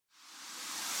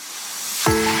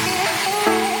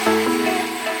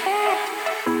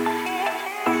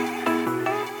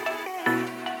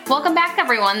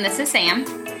everyone, this is Sam.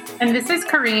 And this is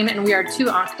Kareen, and we are two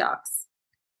Onc Docs.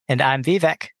 And I'm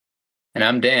Vivek. And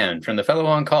I'm Dan from the Fellow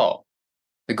on Call.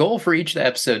 The goal for each of the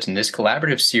episodes in this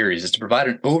collaborative series is to provide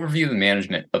an overview of the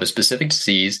management of a specific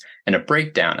disease and a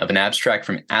breakdown of an abstract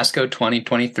from ASCO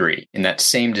 2023 in that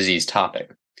same disease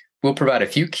topic. We'll provide a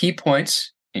few key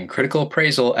points in critical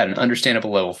appraisal at an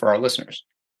understandable level for our listeners.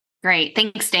 Great.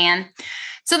 Thanks, Dan.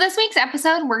 So this week's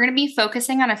episode, we're going to be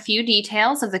focusing on a few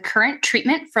details of the current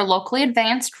treatment for locally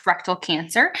advanced rectal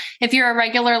cancer. If you're a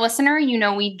regular listener, you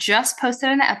know we just posted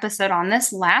an episode on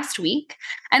this last week,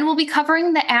 and we'll be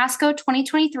covering the ASCO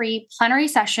 2023 plenary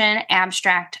session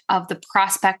abstract of the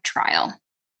PROSPECT trial.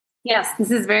 Yes,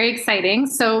 this is very exciting.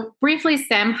 So briefly,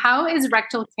 Sam, how is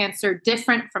rectal cancer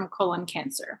different from colon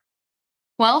cancer?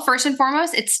 Well, first and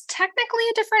foremost, it's technically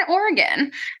a different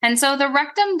organ. And so the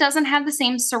rectum doesn't have the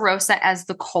same serosa as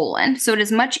the colon. So it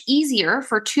is much easier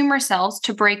for tumor cells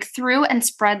to break through and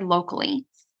spread locally.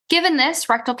 Given this,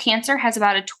 rectal cancer has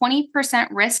about a 20%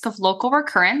 risk of local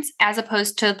recurrence, as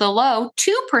opposed to the low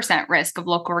 2% risk of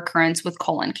local recurrence with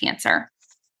colon cancer.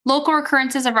 Local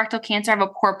recurrences of rectal cancer have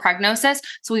a poor prognosis,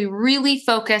 so we really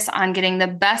focus on getting the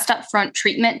best upfront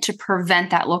treatment to prevent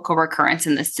that local recurrence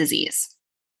in this disease.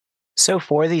 So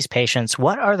for these patients,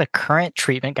 what are the current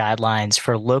treatment guidelines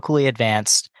for locally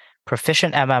advanced,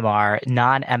 proficient MMR,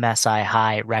 non-MSI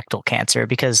high rectal cancer?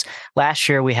 Because last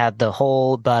year we had the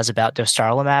whole buzz about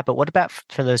dostarlimab, but what about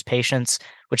for those patients,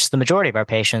 which is the majority of our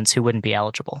patients, who wouldn't be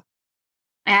eligible?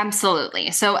 Absolutely.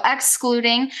 So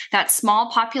excluding that small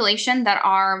population that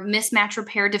are mismatch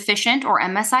repair deficient or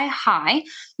MSI high,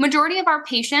 majority of our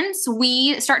patients,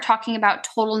 we start talking about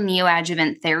total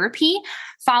neoadjuvant therapy,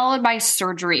 followed by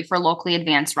surgery for locally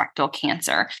advanced rectal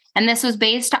cancer. And this was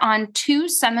based on two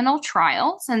seminal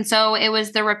trials. And so it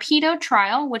was the Rapido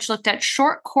trial, which looked at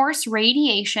short course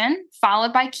radiation,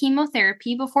 followed by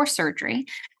chemotherapy before surgery,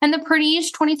 and the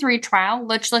Prestige 23 trial,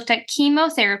 which looked at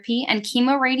chemotherapy and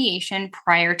chemoradiation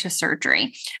prior to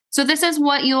surgery. So this is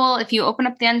what if you open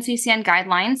up the NCCN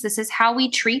guidelines, this is how we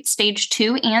treat stage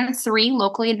 2 and 3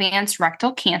 locally advanced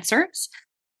rectal cancers.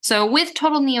 So with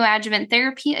total neoadjuvant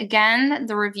therapy, again,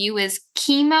 the review is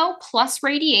chemo plus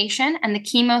radiation, and the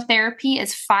chemotherapy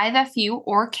is 5-FU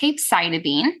or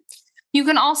capecitabine. You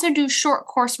can also do short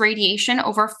course radiation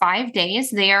over 5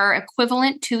 days. They are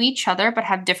equivalent to each other, but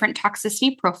have different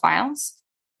toxicity profiles.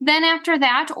 Then after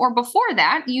that, or before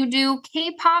that, you do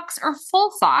Capox or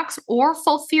Fulfox or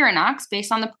FOLFIRINOX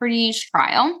based on the Prestige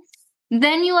trial.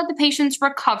 Then you let the patients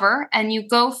recover and you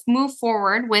move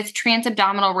forward with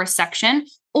transabdominal resection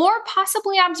or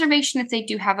possibly observation if they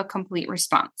do have a complete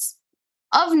response.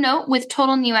 Of note, with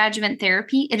total neoadjuvant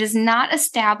therapy, it is not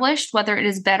established whether it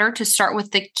is better to start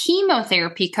with the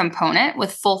chemotherapy component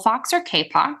with Fulfox or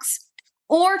Capox,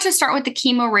 or to start with the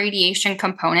chemoradiation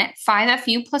component,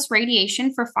 5-FU plus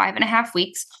radiation for 5.5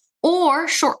 weeks, or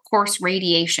short course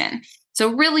radiation. So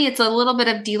really, it's a little bit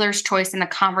of dealer's choice in the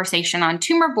conversation on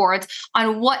tumor boards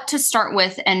on what to start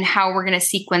with and how we're going to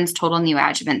sequence total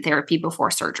neoadjuvant therapy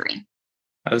before surgery.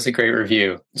 That was a great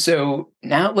review. So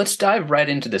now let's dive right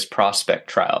into this PROSPECT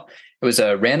trial. It was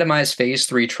a randomized phase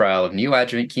 3 trial of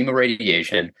neoadjuvant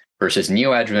chemoradiation versus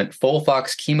neoadjuvant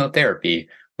Fulfox chemotherapy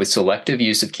with selective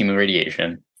use of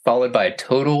chemoradiation, followed by a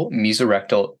total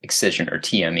mesorectal excision, or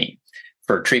TME,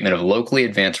 for treatment of locally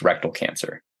advanced rectal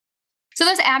cancer. So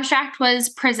this abstract was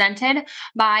presented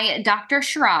by Dr.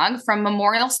 Chirag from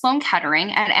Memorial Sloan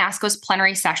Kettering at ASCO's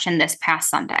plenary session this past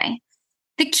Sunday.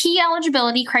 The key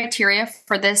eligibility criteria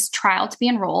for this trial to be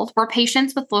enrolled were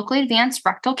patients with locally advanced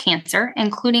rectal cancer,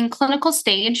 including clinical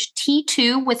stage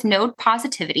T2 with node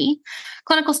positivity,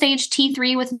 clinical stage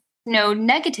T3 with node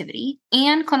negativity,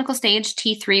 and clinical stage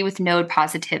T3 with node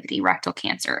positivity rectal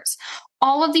cancers.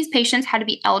 All of these patients had to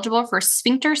be eligible for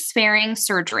sphincter-sparing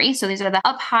surgery. So these are the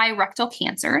up-high rectal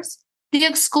cancers. The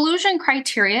exclusion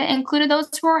criteria included those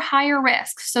who were higher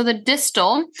risk. So the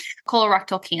distal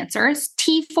colorectal cancers,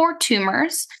 T4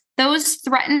 tumors, those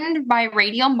threatened by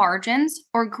radial margins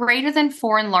or greater than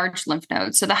 4 enlarged lymph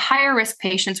nodes. So the higher risk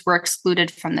patients were excluded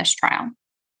from this trial.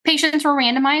 Patients were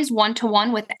randomized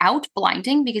 1-to-1 without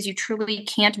blinding because you truly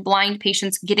can't blind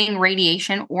patients getting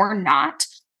radiation or not.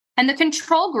 And the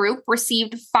control group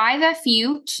received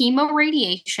 5-FU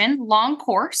chemoradiation, long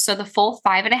course, so the full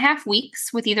 5.5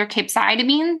 weeks with either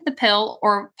capecitabine, the pill,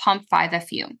 or pump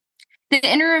 5-FU.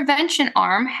 The intervention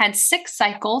arm had 6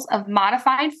 cycles of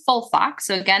modified Fulfox,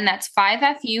 so again, that's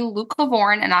 5-FU,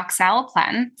 leucovorin, and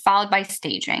oxaliplatin, followed by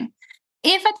staging.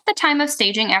 If at the time of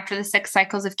staging after the 6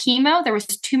 cycles of chemo, there was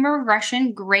tumor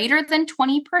regression greater than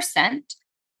 20%,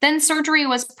 then surgery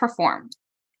was performed.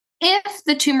 If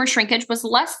the tumor shrinkage was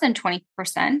less than 20%,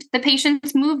 the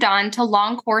patients moved on to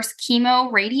long-course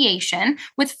chemoradiation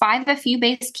with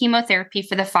 5-FU-based chemotherapy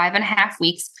for the 5.5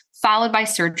 weeks, followed by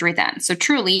surgery then. So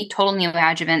truly total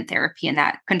neoadjuvant therapy in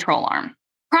that control arm.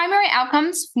 Primary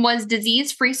outcomes was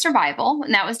disease-free survival,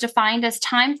 and that was defined as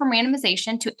time from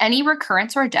randomization to any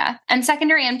recurrence or death. And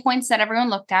secondary endpoints that everyone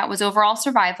looked at was overall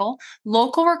survival,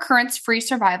 local recurrence-free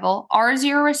survival,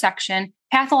 R0 resection,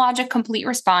 pathologic complete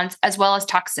response, as well as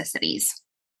toxicities.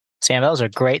 Sam, that was a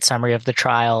great summary of the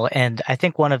trial. And I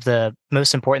think one of the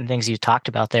most important things you talked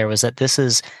about there was that this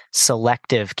is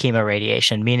selective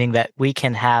chemoradiation, meaning that we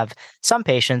can have some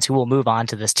patients who will move on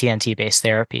to this TNT-based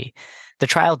therapy. The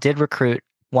trial did recruit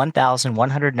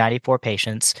 1,194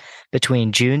 patients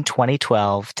between June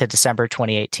 2012 to December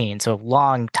 2018, so a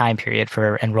long time period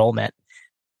for enrollment,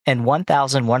 and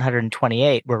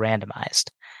 1,128 were randomized.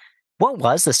 What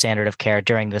was the standard of care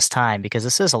during this time? Because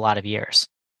this is a lot of years.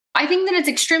 I think that it's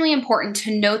extremely important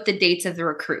to note the dates of the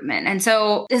recruitment. And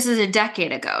so this is a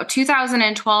decade ago,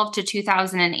 2012 to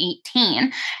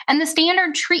 2018. And the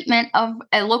standard treatment of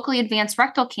a locally advanced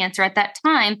rectal cancer at that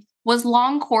time was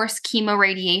long-course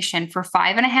chemoradiation for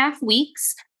 5.5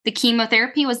 weeks. The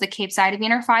chemotherapy was the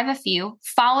capecitabine or 5-FU,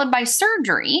 followed by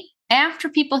surgery. After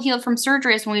people healed from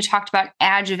surgery is when we talked about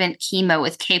adjuvant chemo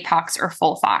with Capox or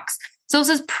Folfox. So this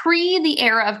is pre the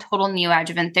era of total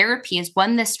neoadjuvant therapy is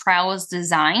when this trial was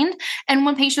designed and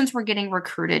when patients were getting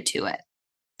recruited to it.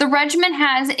 The regimen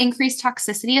has increased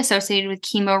toxicity associated with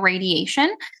chemoradiation,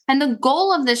 and the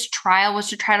goal of this trial was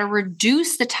to try to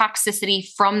reduce the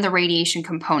toxicity from the radiation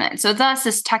component. So thus,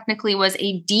 this technically was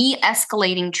a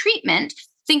de-escalating treatment,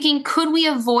 thinking could we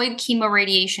avoid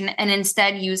chemoradiation and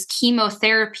instead use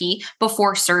chemotherapy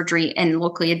before surgery in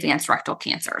locally advanced rectal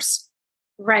cancers.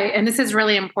 Right. And this is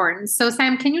really important. So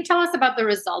Sam, can you tell us about the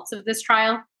results of this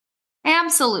trial?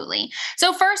 Absolutely.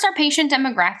 So first, our patient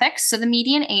demographics. So the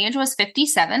median age was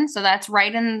 57. So that's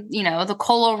right in, the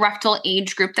colorectal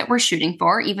age group that we're shooting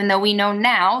for, even though we know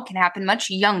now it can happen much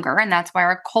younger. And that's why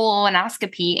our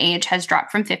colonoscopy age has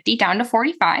dropped from 50 down to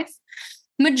 45.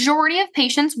 Majority of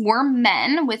patients were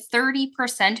men, with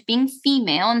 30% being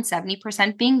female and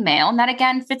 70% being male. And that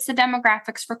again fits the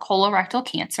demographics for colorectal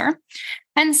cancer.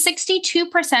 And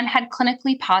 62% had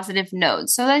clinically positive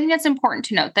nodes. So I think that's important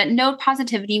to note that node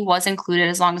positivity was included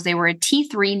as long as they were a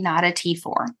T3, not a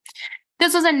T4.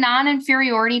 This was a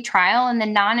non-inferiority trial, and the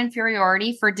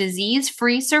non-inferiority for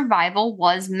disease-free survival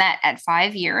was met at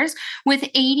 5 years, with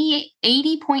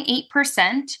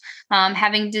 80.8%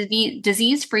 having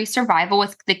disease-free survival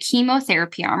with the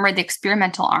chemotherapy arm or the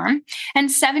experimental arm, and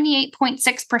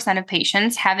 78.6% of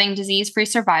patients having disease-free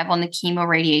survival in the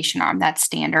chemoradiation arm, that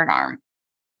standard arm.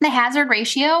 The hazard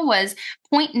ratio was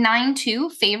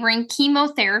 0.92, favoring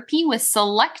chemotherapy with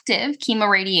selective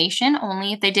chemoradiation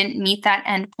only if they didn't meet that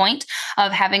endpoint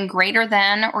of having greater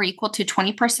than or equal to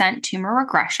 20% tumor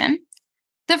regression.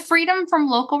 The freedom from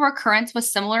local recurrence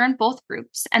was similar in both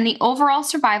groups, and the overall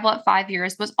survival at 5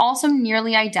 years was also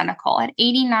nearly identical at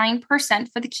 89%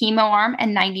 for the chemo arm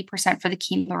and 90% for the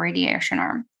chemoradiation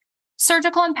arm.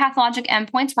 Surgical and pathologic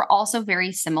endpoints were also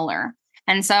very similar.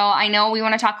 And so I know we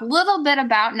want to talk a little bit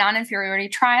about non-inferiority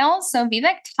trials. So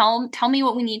Vivek, tell me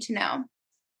what we need to know.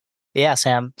 Yeah,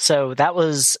 Sam. So that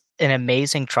was an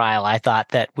amazing trial. I thought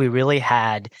that we really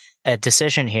had a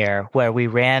decision here where we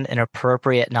ran an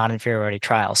appropriate non-inferiority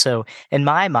trial. So in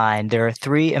my mind, there are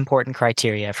 3 important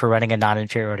criteria for running a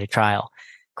non-inferiority trial.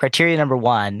 Criteria number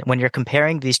 1, when you're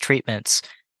comparing these treatments,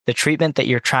 the treatment that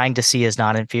you're trying to see as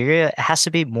non-inferior has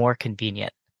to be more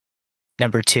convenient.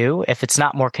 Number 2, if it's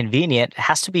not more convenient, it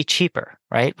has to be cheaper,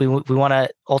 right? We want to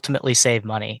ultimately save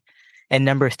money. And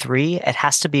number 3, it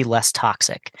has to be less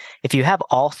toxic. If you have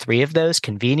all 3 of those,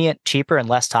 convenient, cheaper, and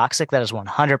less toxic, that is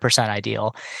 100%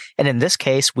 ideal. And in this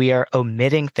case, we are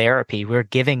omitting therapy. We're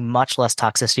giving much less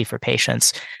toxicity for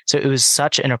patients. So it was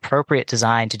such an appropriate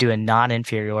design to do a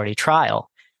non-inferiority trial.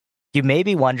 You may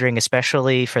be wondering,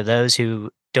 especially for those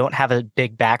who don't have a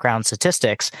big background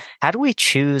statistics, how do we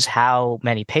choose how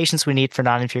many patients we need for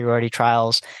non-inferiority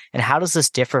trials? And how does this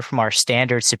differ from our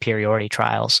standard superiority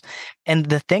trials? And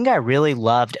the thing I really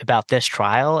loved about this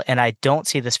trial, and I don't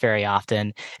see this very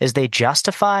often, is they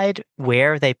justified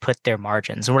where they put their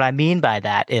margins. And what I mean by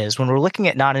that is when we're looking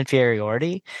at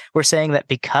non-inferiority, we're saying that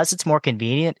because it's more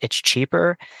convenient, it's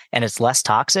cheaper, and it's less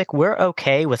toxic, we're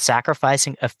okay with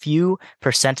sacrificing a few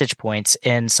percentage points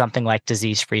in something like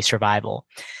disease-free survival.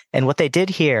 And what they did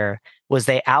here was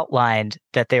they outlined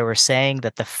that they were saying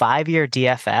that the 5-year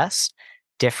DFS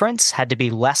difference had to be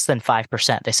less than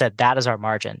 5%. They said that is our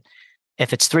margin.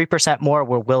 If it's 3% more,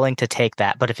 we're willing to take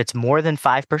that. But if it's more than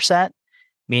 5%,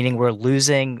 meaning we're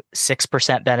losing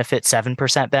 6% benefit,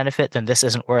 7% benefit, then this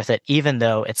isn't worth it, even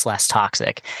though it's less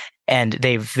toxic. And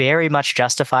they very much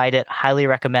justified it. Highly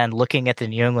recommend looking at the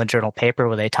New England Journal paper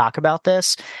where they talk about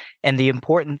this. And the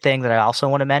important thing that I also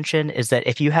want to mention is that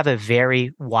if you have a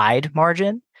very wide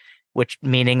margin, which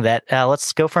meaning that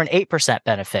let's go for an 8%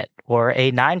 benefit or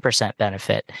a 9%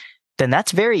 benefit, then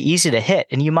that's very easy to hit.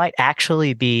 And you might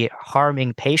actually be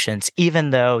harming patients, even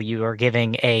though you are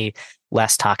giving a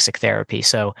less toxic therapy.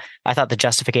 So I thought the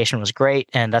justification was great.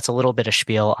 And that's a little bit of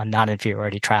spiel on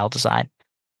non-inferiority trial design.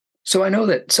 So I know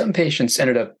that some patients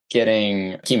ended up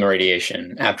getting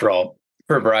chemoradiation after all,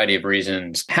 for a variety of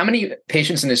reasons. How many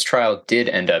patients in this trial did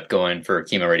end up going for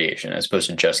chemoradiation as opposed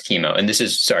to just chemo? And this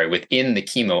is, within the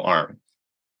chemo arm.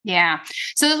 Yeah.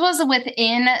 So this was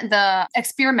within the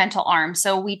experimental arm.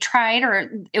 So we tried,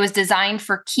 or it was designed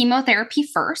for chemotherapy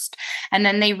first, and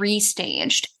then they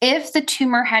restaged. If the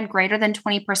tumor had greater than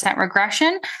 20%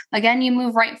 regression, again, you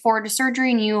move right forward to surgery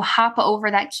and you hop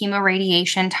over that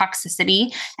chemoradiation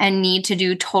toxicity and need to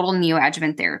do total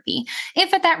neoadjuvant therapy.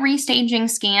 If at that restaging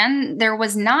scan, there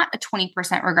was not a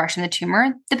 20% regression of the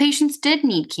tumor, the patients did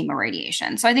need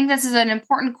chemoradiation. So I think this is an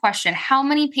important question. How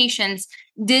many patients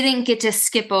didn't get to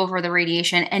skip over the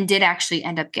radiation and did actually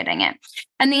end up getting it?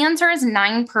 And the answer is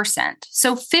 9%.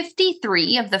 So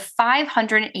 53 of the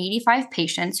 585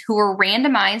 patients who were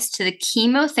randomized to the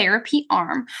chemotherapy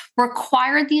arm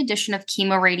required the addition of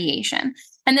chemoradiation.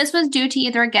 And this was due to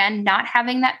either, again, not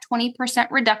having that 20%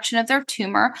 reduction of their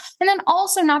tumor, and then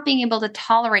also not being able to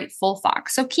tolerate FOLFOX.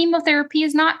 So chemotherapy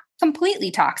is not completely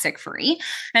toxic free.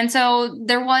 And so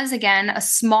there was, again, a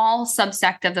small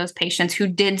subsect of those patients who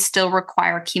did still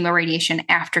require chemoradiation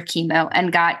after chemo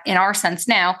and got, in our sense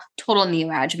now, total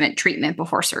neoadjuvant treatment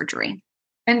before surgery.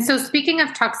 And so speaking of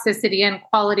toxicity and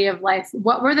quality of life,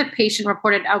 what were the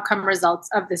patient-reported outcome results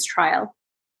of this trial?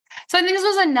 So I think this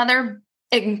was another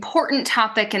important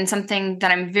topic and something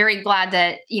that I'm very glad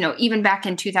that, even back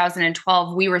in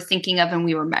 2012, we were thinking of and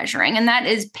we were measuring, and that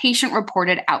is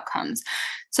patient-reported outcomes.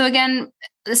 So again,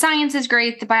 the science is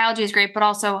great, the biology is great, but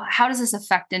also how does this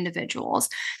affect individuals?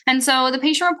 And so the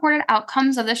patient-reported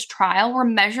outcomes of this trial were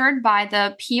measured by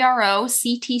the PRO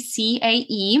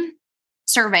CTCAE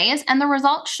surveys, and the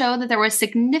results show that there was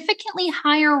significantly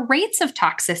higher rates of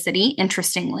toxicity,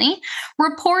 interestingly,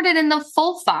 reported in the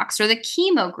FOLFOX or the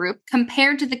chemo group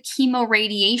compared to the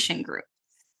chemoradiation group.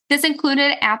 This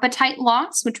included appetite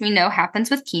loss, which we know happens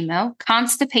with chemo,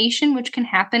 constipation, which can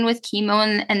happen with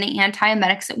chemo and the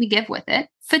antiemetics that we give with it,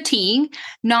 fatigue,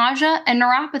 nausea, and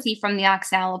neuropathy from the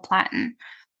oxaliplatin.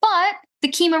 But the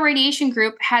chemoradiation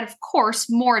group had, of course,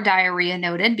 more diarrhea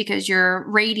noted because you're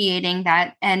radiating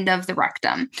that end of the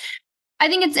rectum. I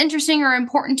think it's interesting or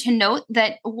important to note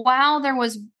that while there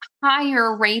was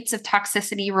higher rates of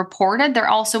toxicity reported, there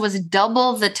also was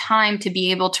double the time to be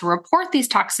able to report these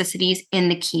toxicities in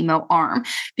the chemo arm,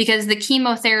 because the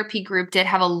chemotherapy group did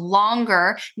have a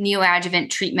longer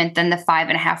neoadjuvant treatment than the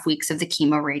 5.5 weeks of the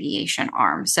chemoradiation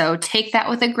arm. So take that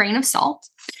with a grain of salt.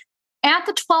 At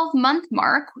the 12-month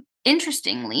mark,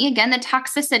 interestingly, again, the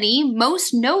toxicity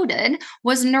most noted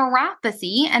was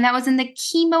neuropathy, and that was in the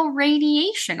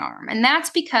chemoradiation arm. And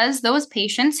that's because those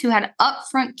patients who had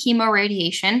upfront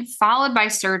chemoradiation followed by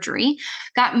surgery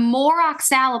got more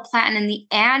oxaliplatin in the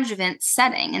adjuvant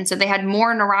setting. And so they had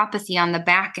more neuropathy on the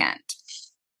back end.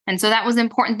 And so that was an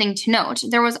important thing to note.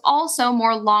 There was also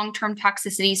more long-term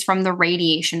toxicities from the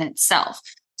radiation itself.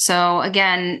 So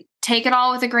again, take it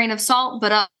all with a grain of salt,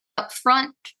 but up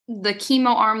front, the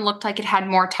chemo arm looked like it had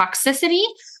more toxicity,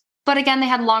 but again, they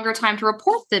had longer time to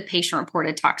report the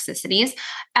patient-reported toxicities.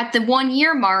 At the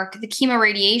 1-year mark, the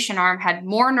chemoradiation arm had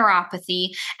more neuropathy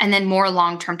and then more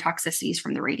long-term toxicities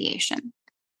from the radiation.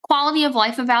 Quality of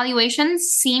life evaluations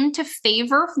seemed to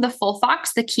favor the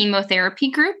FOLFOX, the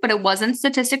chemotherapy group, but it wasn't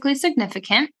statistically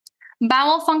significant.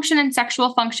 Bowel function and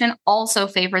sexual function also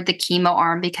favored the chemo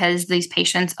arm because these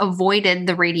patients avoided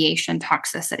the radiation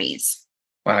toxicities.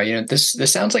 Wow, this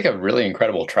sounds like a really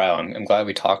incredible trial. I'm glad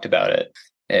we talked about it.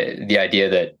 The idea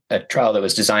that a trial that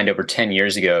was designed over 10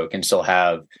 years ago can still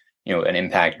have, an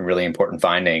impact and really important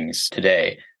findings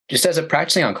today. Just as a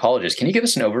practicing oncologist, can you give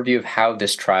us an overview of how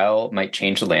this trial might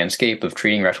change the landscape of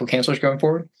treating rectal cancers going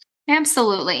forward?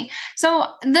 Absolutely. So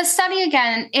the study,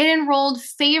 again, it enrolled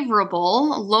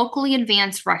favorable locally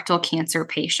advanced rectal cancer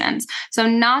patients. So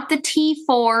not the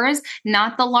T4s,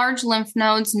 not the large lymph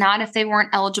nodes, not if they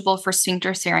weren't eligible for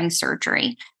sphincter sparing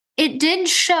surgery. It did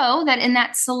show that in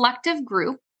that selective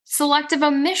group, selective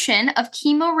omission of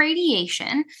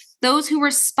chemoradiation, those who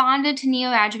responded to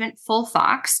neoadjuvant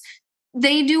FOLFOX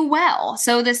they do well.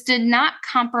 So this did not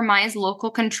compromise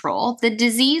local control. The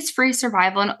disease-free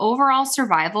survival and overall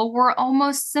survival were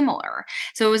almost similar.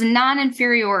 So it was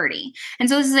non-inferiority. And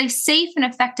so this is a safe and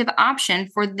effective option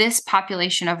for this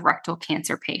population of rectal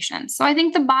cancer patients. So I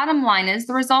think the bottom line is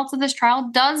the results of this trial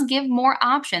does give more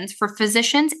options for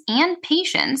physicians and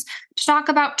patients to talk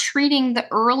about treating the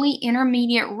early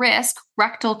intermediate risk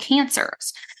rectal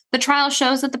cancers. The trial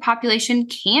shows that the population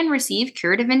can receive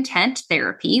curative intent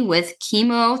therapy with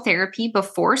chemotherapy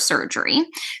before surgery,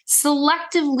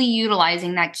 selectively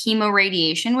utilizing that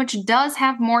chemoradiation, which does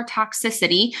have more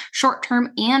toxicity,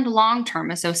 short-term and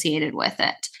long-term associated with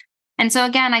it. And so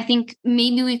again, I think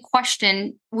maybe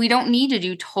we don't need to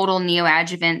do total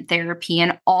neoadjuvant therapy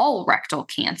in all rectal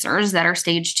cancers that are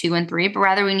stage 2 and 3, but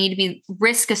rather we need to be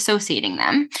risk associating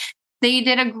them. They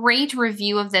did a great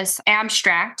review of this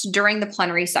abstract during the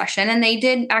plenary session, and they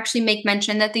did actually make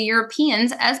mention that the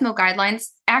Europeans' ESMO guidelines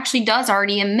actually does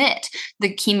already omit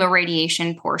the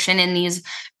chemoradiation portion in these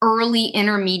early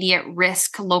intermediate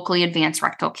risk locally advanced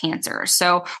rectal cancers.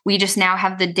 So we just now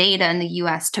have the data in the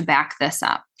US to back this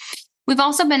up. We've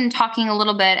also been talking a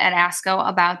little bit at ASCO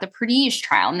about the PREDIGE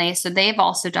trial, and they've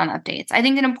also done updates. I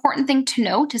think an important thing to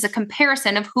note is a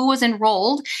comparison of who was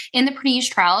enrolled in the PREDIGE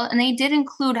trial, and they did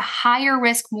include higher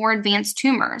risk, more advanced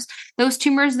tumors. Those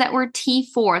tumors that were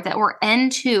T4, that were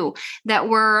N2, that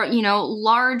were,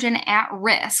 large and at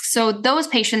risk. So those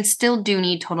patients still do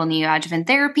need total neoadjuvant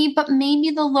therapy, but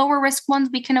maybe the lower risk ones,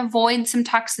 we can avoid some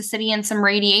toxicity and some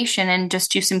radiation and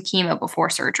just do some chemo before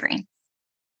surgery.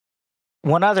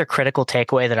 One other critical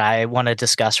takeaway that I want to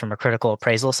discuss from a critical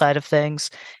appraisal side of things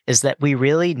is that we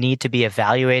really need to be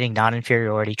evaluating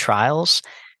non-inferiority trials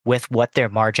with what their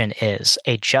margin is.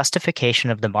 A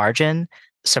justification of the margin,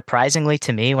 surprisingly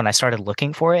to me, when I started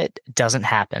looking for it, doesn't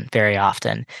happen very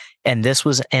often. And this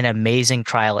was an amazing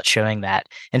trial at showing that.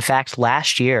 In fact,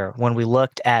 last year, when we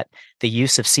looked at the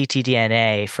use of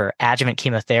ctDNA for adjuvant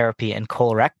chemotherapy in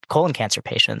colon cancer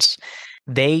patients,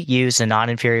 they used a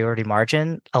non-inferiority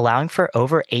margin, allowing for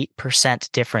over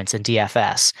 8% difference in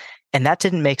DFS. And that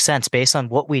didn't make sense based on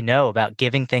what we know about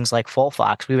giving things like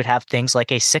FOLFOX. We would have things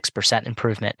like a 6%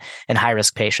 improvement in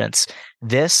high-risk patients.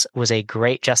 This was a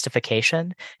great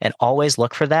justification, and always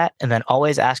look for that. And then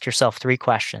always ask yourself 3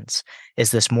 questions.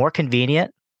 Is this more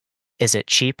convenient? Is it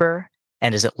cheaper?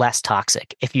 And is it less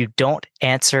toxic? If you don't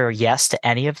answer yes to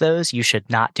any of those, you should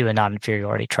not do a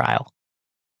non-inferiority trial.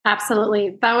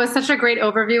 Absolutely. That was such a great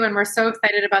overview, and we're so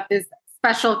excited about this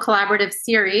special collaborative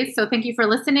series. So thank you for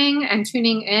listening and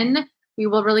tuning in. We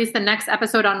will release the next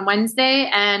episode on Wednesday,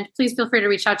 and please feel free to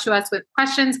reach out to us with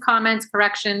questions, comments,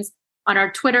 corrections on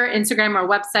our Twitter, Instagram, or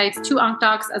websites,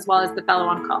 2OncDocs, as well as the Fellow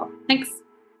on Call. Thanks.